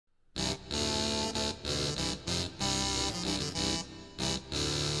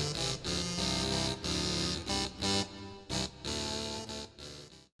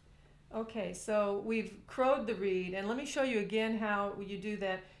Okay, so we've crowed the reed, and let me show you again how you do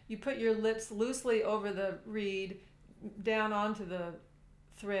that. You put your lips loosely over the reed, down onto the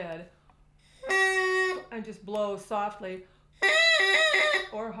thread, and just blow softly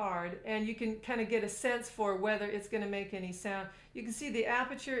or hard, and you can kind of get a sense for whether it's going to make any sound. You can see the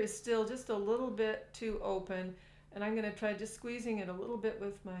aperture is still just a little bit too open, and I'm going to try just squeezing it a little bit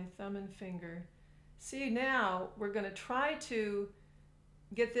with my thumb and finger. See, now we're going to try to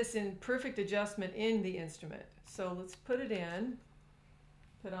get this in perfect adjustment in the instrument. So let's put it in,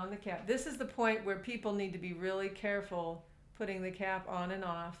 put on the cap. This is the point where people need to be really careful putting the cap on and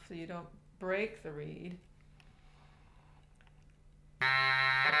off so you don't break the reed.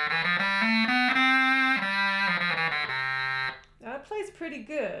 Now it plays pretty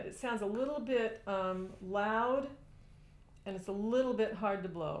good. It sounds a little bit loud, and it's a little bit hard to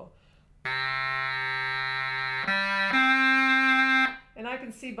blow. And I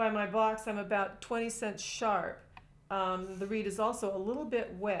can see by my box I'm about 20 cents sharp. The reed is also a little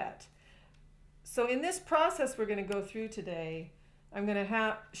bit wet. So in this process we're going to go through today, I'm going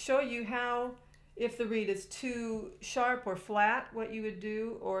to show you how, if the reed is too sharp or flat, what you would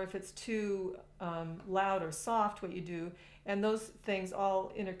do, or if it's too loud or soft, what you do, and those things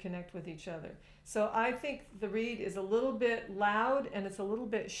all interconnect with each other. So I think the reed is a little bit loud and it's a little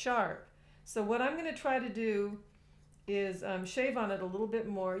bit sharp. So what I'm going to try to do is shave on it a little bit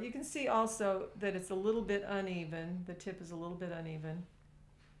more. You can see also that it's a little bit uneven. The tip is a little bit uneven.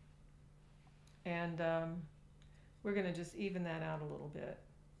 And we're going to just even that out a little bit.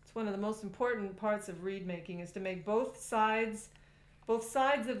 It's one of the most important parts of reed making, is to make both sides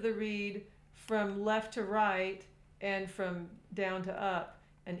of the reed from left to right and from down to up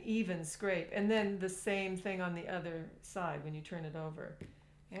an even scrape. And then the same thing on the other side when you turn it over.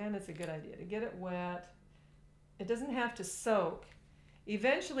 And it's a good idea to get it wet. It doesn't have to soak.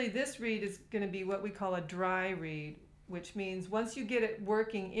 Eventually this reed is going to be what we call a dry reed, which means once you get it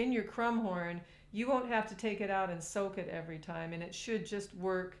working in your Krummhorn, you won't have to take it out and soak it every time, and it should just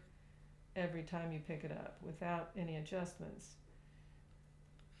work every time you pick it up without any adjustments.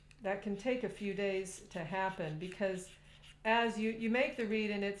 That can take a few days to happen, because as you make the reed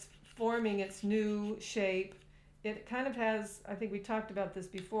and it's forming its new shape, it kind of has, I think we talked about this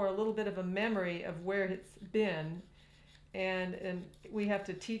before, a little bit of a memory of where it's been, and we have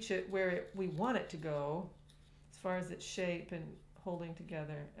to teach it where we want it to go as far as its shape and holding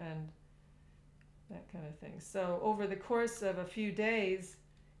together and that kind of thing. So over the course of a few days,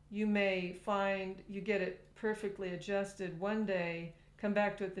 you may find you get it perfectly adjusted one day, come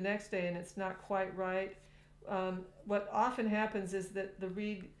back to it the next day, and it's not quite right. What often happens is that the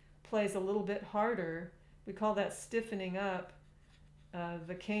reed plays a little bit harder. We call that stiffening up.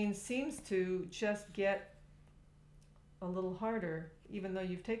 The cane seems to just get a little harder, even though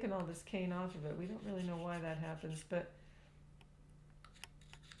you've taken all this cane off of it. We don't really know why that happens, but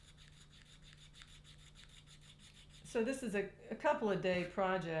so this is a couple of day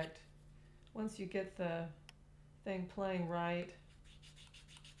project. Once you get the thing playing right,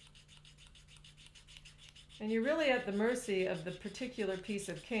 and you're really at the mercy of the particular piece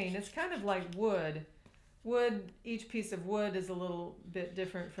of cane. It's kind of like wood. Each piece of wood is a little bit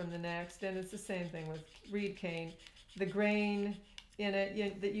different from the next, and it's the same thing with reed cane. The grain in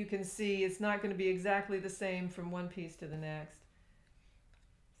it that you can see is not going to be exactly the same from one piece to the next.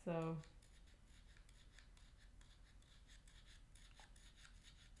 So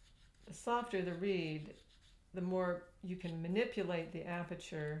the softer the reed, the more you can manipulate the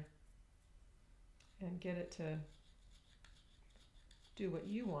aperture and get it to do what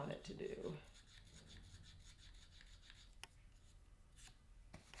you want it to do.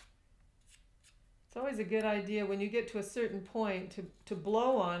 It's always a good idea when you get to a certain point to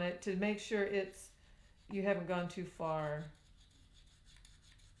blow on it to make sure you haven't gone too far.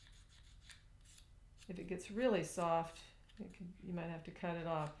 If it gets really soft, you might have to cut it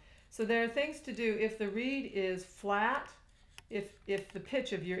off. So there are things to do. If the reed is flat, if the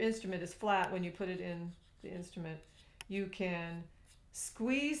pitch of your instrument is flat when you put it in the instrument, you can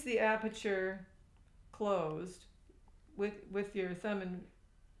squeeze the aperture closed with your thumb, and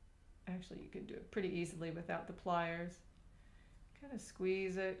actually you can do it pretty easily without the pliers. Kind of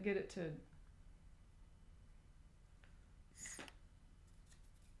squeeze it, get it to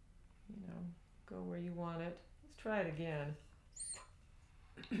go where you want it. Let's try it again.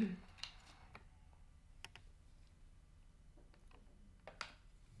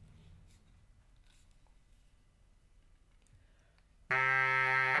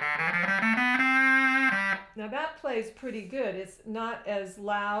 Now that plays pretty good. It's not as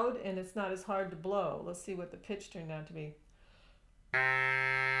loud and it's not as hard to blow. Let's see what the pitch turned out to be.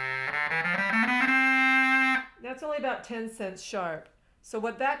 That's only about 10 cents sharp. So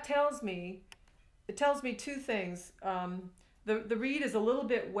what that tells me, it tells me two things. The reed is a little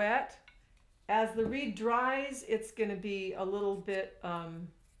bit wet. As the reed dries, it's going to be a little bit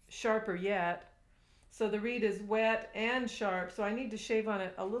sharper yet. So the reed is wet and sharp, so I need to shave on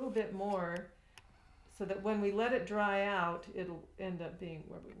it a little bit more so that when we let it dry out, it'll end up being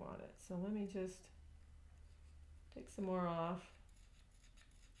where we want it. So let me just take some more off.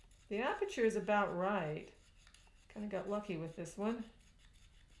 The aperture is about right. Kind of got lucky with this one.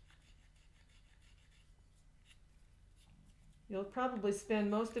 You'll probably spend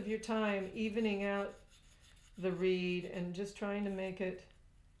most of your time evening out the reed and just trying to make it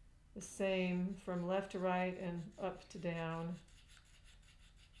the same from left to right and up to down.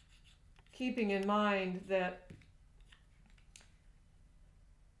 Keeping in mind that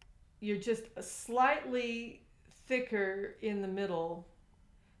you're just slightly thicker in the middle.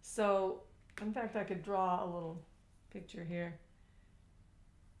 So, in fact, I could draw a little picture here.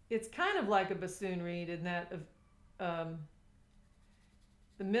 It's kind of like a bassoon reed in that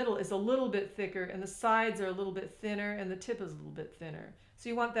the middle is a little bit thicker and the sides are a little bit thinner and the tip is a little bit thinner. So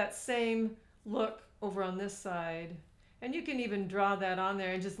you want that same look over on this side. And you can even draw that on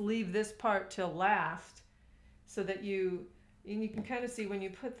there and just leave this part till last so that you can kind of see when you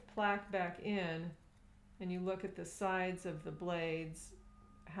put the plaque back in and you look at the sides of the blades,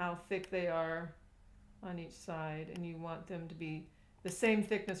 how thick they are on each side, and you want them to be the same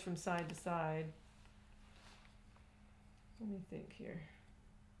thickness from side to side. Let me think here.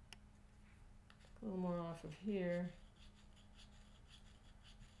 A little more off of here.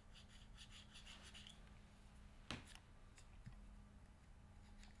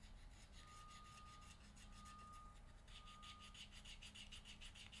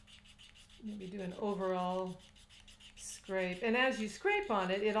 Maybe do an overall scrape. And as you scrape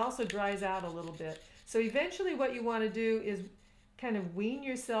on it, it also dries out a little bit. So eventually what you want to do is kind of wean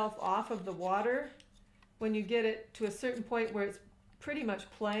yourself off of the water when you get it to a certain point where it's pretty much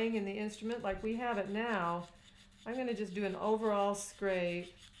playing in the instrument like we have it now. I'm going to just do an overall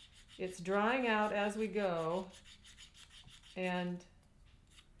scrape. It's drying out as we go. And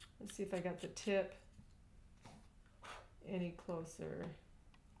let's see if I got the tip any closer.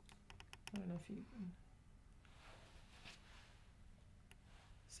 I don't know if you can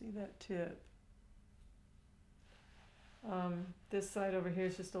see that tip. This side over here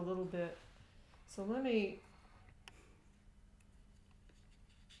is just a little bit. So let me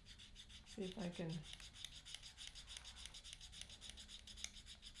see if I can.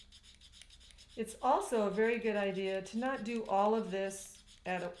 It's also a very good idea to not do all of this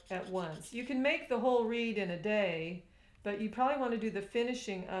at once. You can make the whole reed in a day, but you probably want to do the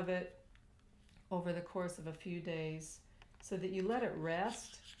finishing of it over the course of a few days so that you let it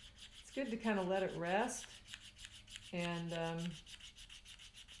rest. It's good to kind of let it rest. And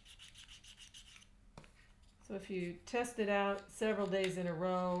so if you test it out several days in a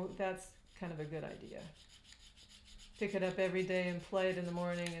row, that's kind of a good idea. Pick it up every day and play it in the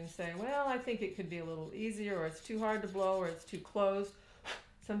morning and say, well, I think it could be a little easier, or it's too hard to blow, or it's too closed.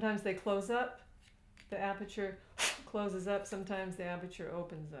 Sometimes they close up, the aperture closes up, sometimes the aperture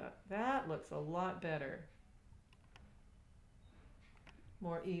opens up. That looks a lot better.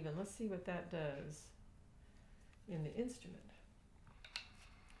 More even. Let's see what that does in the instrument.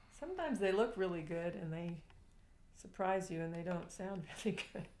 Sometimes they look really good and they surprise you and they don't sound really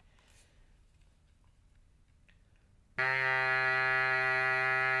good.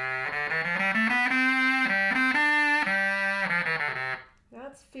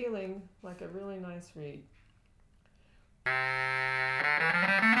 That's feeling like a really nice reed.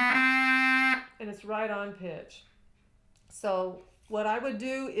 And it's right on pitch. So what I would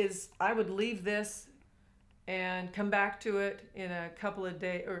do is I would leave this and come back to it in a couple of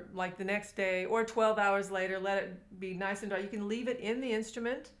days, or like the next day, or 12 hours later, let it be nice and dry. You can leave it in the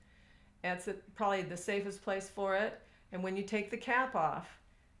instrument. That's probably the safest place for it. And when you take the cap off,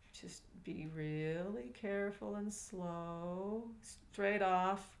 just be really careful and slow, straight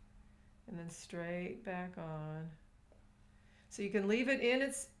off, and then straight back on. So you can leave it in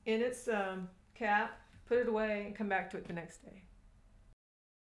its cap, put it away, and come back to it the next day.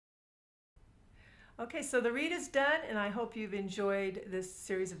 Okay, so the reed is done, and I hope you've enjoyed this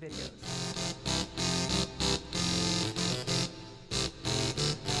series of videos.